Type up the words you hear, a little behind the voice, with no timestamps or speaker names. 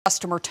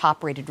customer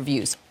top-rated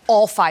reviews,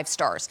 all 5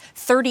 stars,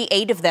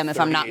 38 of them, if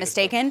I'm not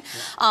mistaken.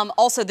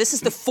 Also, this is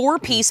the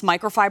 4-piece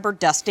microfiber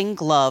dusting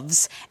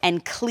gloves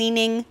and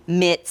cleaning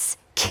mitts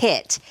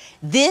kit.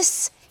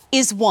 This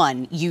is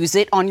one, use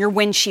it on your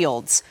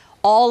windshields,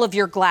 all of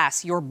your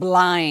glass, your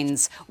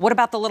blinds. What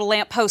about the little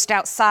lamppost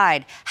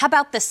outside? How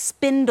about the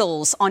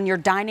spindles on your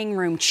dining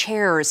room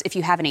chairs, if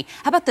you have any?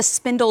 How about the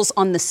spindles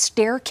on the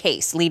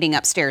staircase leading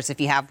upstairs, if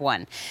you have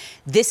one?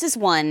 This is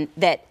one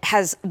that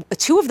has,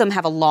 2 of them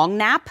have a long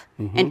nap,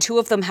 and 2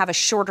 of them have a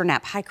shorter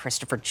nap. Hi,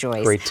 Christopher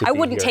Joyce. Great to I be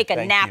wouldn't here. take a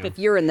Thank nap you. if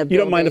you're in the building. You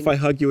don't mind if I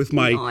hug you with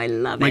my, I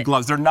love my it.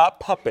 gloves? They're not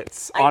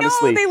puppets, I know,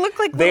 honestly. they look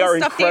like They little are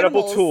stuffed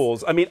incredible animals.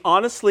 tools. I mean,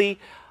 honestly,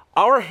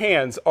 our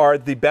hands are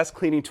the best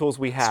cleaning tools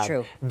we have. It's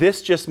true.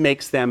 This just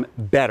makes them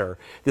better.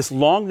 This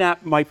long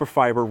nap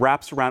microfiber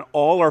wraps around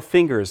all our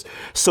fingers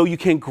so you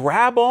can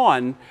grab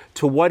on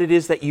to what it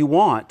is that you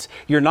want.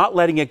 You're not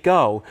letting it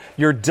go.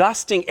 You're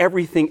dusting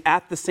everything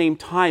at the same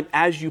time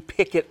as you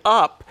pick it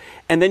up,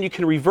 and then you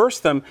can reverse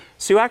them.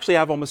 So you actually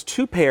have almost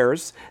 2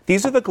 pairs.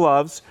 These are the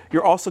gloves.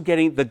 You're also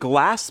getting the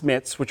glass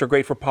mitts, which are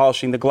great for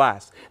polishing the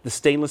glass, the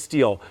stainless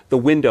steel, the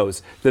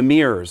windows, the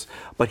mirrors.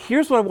 But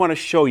here's what I want to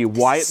show you,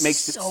 why it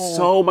makes it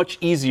so much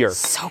easier.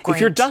 So great.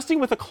 If you're dusting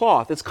with a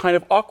cloth, it's kind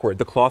of awkward.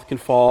 The cloth can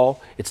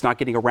fall. It's not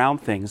getting around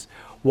things.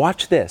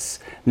 Watch this.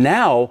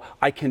 Now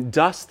I can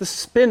dust the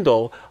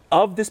spindle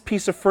of this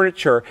piece of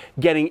furniture,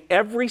 getting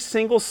every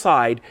single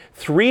side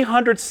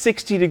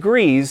 360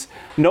 degrees,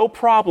 no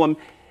problem,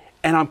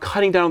 and I'm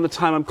cutting down on the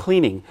time I'm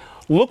cleaning.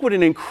 Look what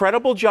an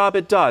incredible job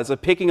it does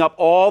of picking up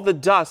all the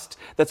dust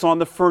that's on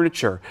the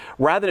furniture.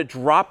 Rather than it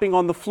dropping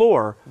on the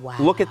floor,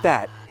 look at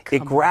that.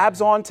 It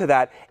grabs onto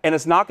that, and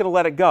it's not going to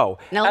let it go.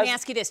 Now, let me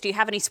ask you this. Do you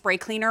have any spray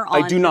cleaner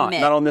on I do not, the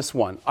mitt? not on this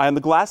one. On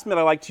the glass mitt,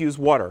 I like to use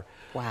water.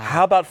 Wow.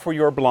 How about for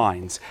your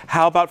blinds?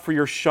 How about for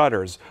your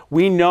shutters?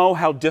 We know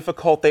how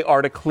difficult they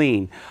are to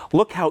clean.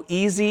 Look how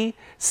easy,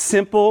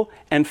 simple,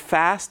 and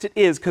fast it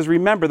is, because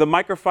remember, the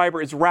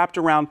microfiber is wrapped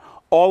around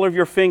all of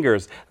your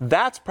fingers.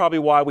 That's probably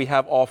why we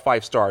have all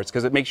 5 stars,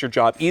 because it makes your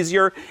job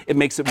easier, it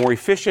makes it more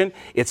efficient,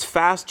 it's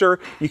faster,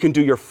 you can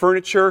do your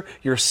furniture,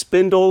 your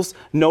spindles,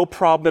 no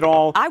problem at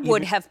all. I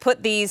would have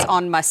put these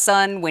on my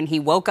son when he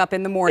woke up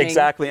in the morning.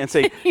 Exactly, and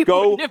say, he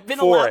go wouldn't have been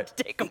for allowed it.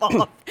 to take them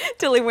off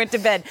till he went to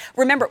bed.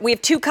 Remember, we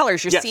have 2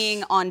 colors you're Yes.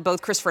 seeing on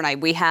both Christopher and I.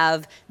 We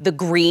have the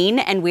green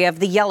and we have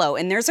the yellow,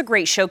 and there's a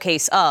great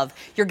showcase of,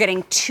 you're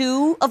getting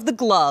 2 of the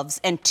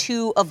gloves and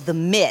 2 of the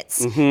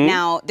mitts.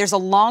 Now, there's a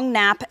long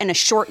nap and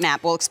a short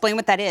nap. We'll explain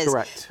what that is.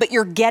 Correct. But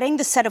you're getting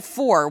the set of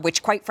 4,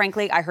 which quite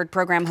frankly, I heard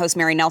program host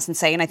Mary Nelson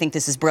say, and I think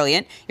this is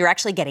brilliant, you're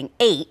actually getting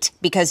 8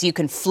 because you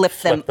can flip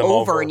them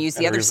over and use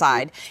the other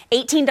side.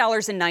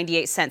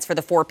 $18.98 for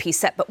the 4-piece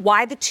set, but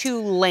why the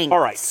 2 lengths? All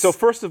right, so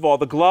first of all,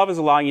 the glove is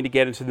allowing you to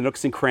get into the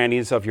nooks and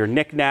crannies of your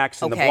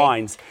knickknacks and the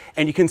blinds,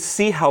 and you can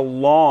see how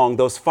long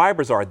those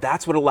fibers are.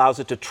 That's what allows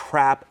it to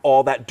trap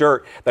all that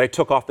dirt that I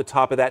took off the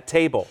top of that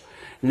table.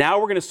 Now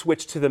we're going to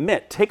switch to the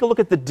mitt. Take a look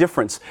at the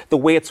difference, the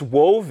way it's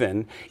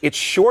woven. It's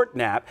short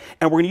nap,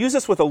 and we're going to use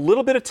this with a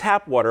little bit of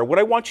tap water. What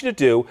I want you to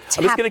do,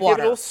 I'm just going to give it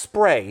a little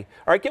spray.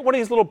 All right, get one of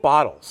these little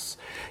bottles.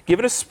 Give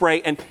it a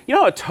spray, and you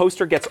know how a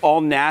toaster gets all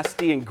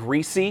nasty and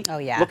greasy? Oh,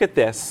 yeah. Look at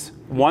this.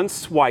 One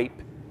swipe,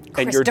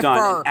 and you're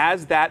done. And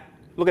as that,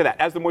 look at that,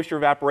 as the moisture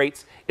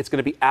evaporates, it's going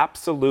to be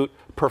absolute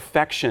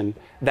perfection.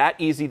 That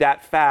easy,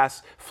 that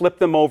fast. Flip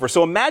them over.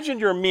 So imagine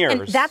your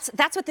mirrors. And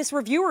that's what this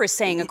reviewer is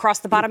saying across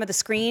the bottom of the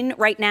screen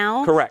right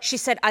now. Correct. She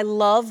said, I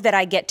love that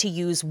I get to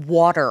use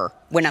water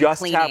when I'm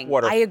cleaning. Just tap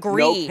water. I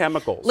agree. No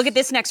chemicals. Look at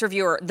this next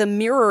reviewer. The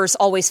mirrors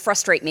always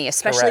frustrate me,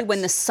 especially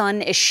when the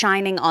sun is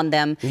shining on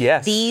them.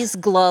 Yes. These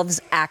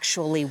gloves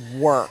actually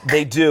work.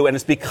 They do, and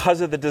it's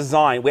because of the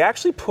design. We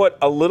actually put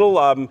a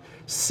little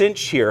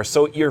cinch here,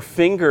 so your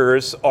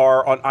fingers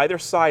are on either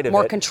side of it.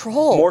 More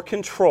control. More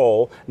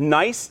control.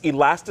 Nice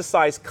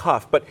elasticized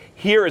cuff, but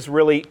here is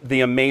really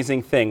the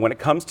amazing thing. When it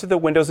comes to the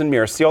windows and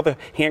mirrors, see all the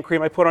hand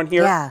cream I put on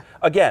here? Yeah.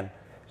 Again,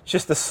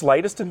 just the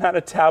slightest amount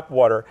of tap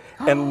water,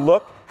 and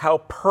look how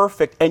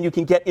perfect, and you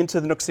can get into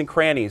the nooks and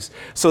crannies.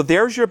 So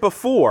there's your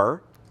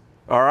before,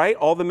 all right,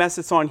 all the mess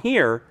that's on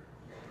here,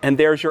 and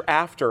there's your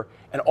after,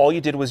 and all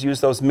you did was use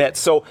those mitts.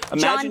 So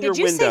imagine your windows.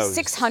 John, did you say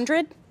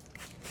 600?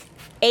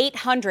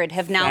 800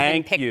 have now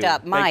been picked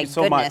up. My Thank you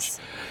so goodness.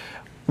 much.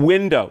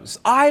 Windows.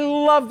 I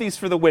love these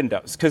for the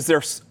windows because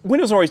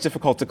windows are always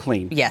difficult to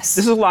clean. Yes.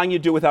 This is allowing you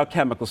to do it without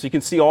chemicals, so you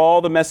can see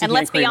all the messy And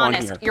hand let's be cream on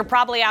honest, here. you're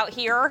probably out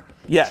here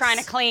trying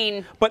to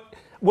clean. But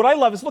what I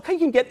love is look how you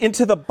can get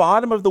into the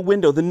bottom of the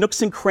window, the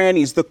nooks and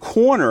crannies, the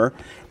corner,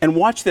 and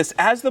watch this.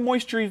 As the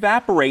moisture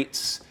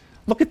evaporates,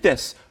 look at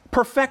this.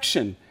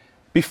 Perfection.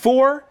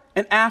 Before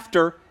and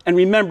after. And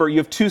remember, you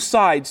have 2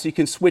 sides, so you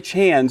can switch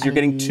hands. You're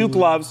getting 2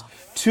 gloves,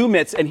 2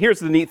 mitts, and here's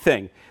the neat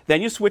thing.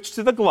 Then you switch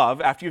to the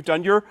glove after you've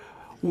done your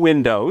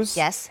windows.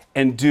 Yes.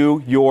 and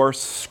do your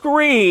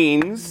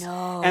screens.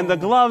 No. And the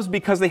gloves,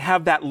 because they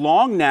have that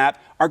long nap,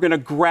 are going to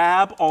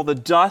grab all the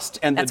dust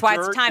and the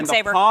dirt and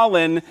the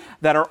pollen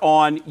that are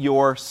on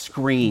your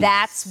screen.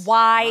 That's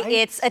why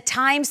it's a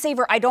time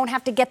saver. I don't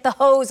have to get the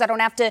hose. I don't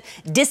have to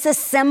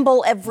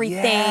disassemble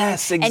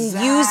everything and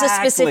use a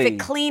specific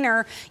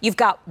cleaner. You've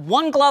got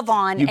one glove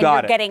on and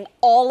you're getting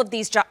all of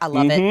these jobs. I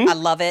love it. I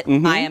love it.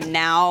 I am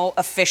now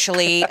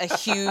officially a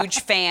huge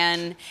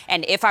fan.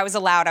 And if I was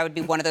allowed, I would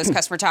be one of those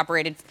customer top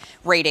rated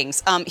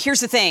ratings. Here's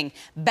the thing.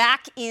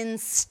 Back in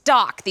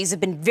stock. These have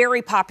been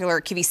very popular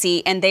at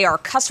QVC, and they are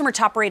customer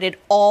top rated,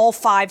 all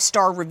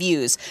 5-star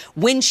reviews.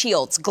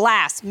 Windshields,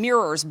 glass,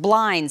 mirrors,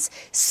 blinds,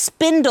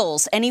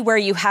 spindles, anywhere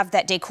you have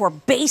that decor,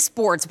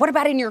 baseboards. What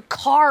about in your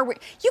car?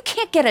 You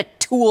can't get a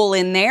tool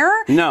in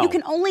there. No. You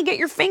can only get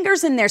your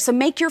fingers in there. So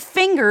make your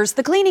fingers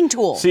the cleaning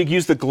tool. So you can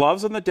use the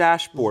gloves on the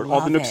dashboard,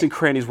 all the nooks and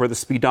crannies where the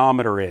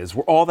speedometer is,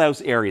 where all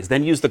those areas.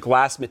 Then use the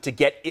glass mitt to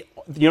get it,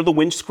 the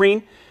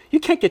windscreen. You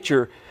can't get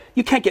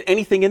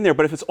anything in there,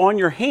 but if it's on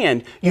your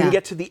hand, you can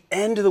get to the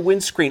end of the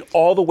windscreen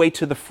all the way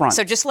to the front.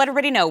 So just let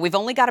everybody know, we've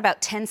only got about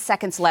 10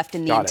 seconds left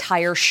in the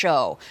entire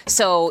show.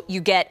 So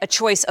you get a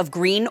choice of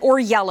green or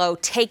yellow.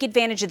 Take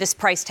advantage of this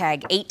price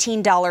tag,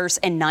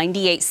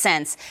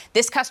 $18.98.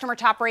 This customer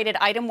top-rated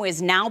item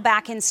was now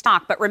back in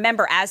stock. But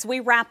remember, as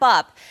we wrap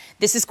up,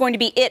 this is going to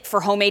be it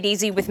for Homemade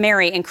Easy with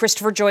Mary. And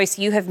Christopher Joyce,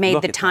 you have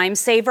made the time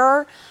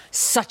saver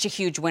such a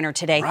huge winner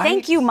today. Right?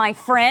 Thank you, my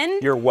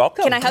friend. You're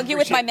welcome. Can I hug you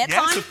with my mitts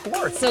on? Yes, of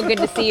course. So good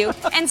to see you.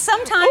 And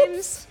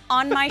sometimes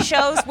on my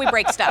shows, we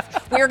break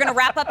stuff. We are going to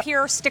wrap up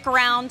here. Stick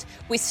around.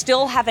 We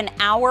still have an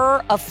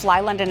hour of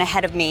Fly London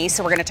ahead of me,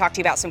 so we're going to talk to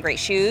you about some great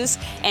shoes.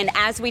 And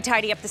as we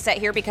tidy up the set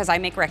here, because I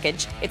make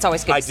wreckage, it's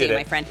always good to see you,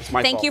 my friend.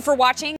 Thank you for watching.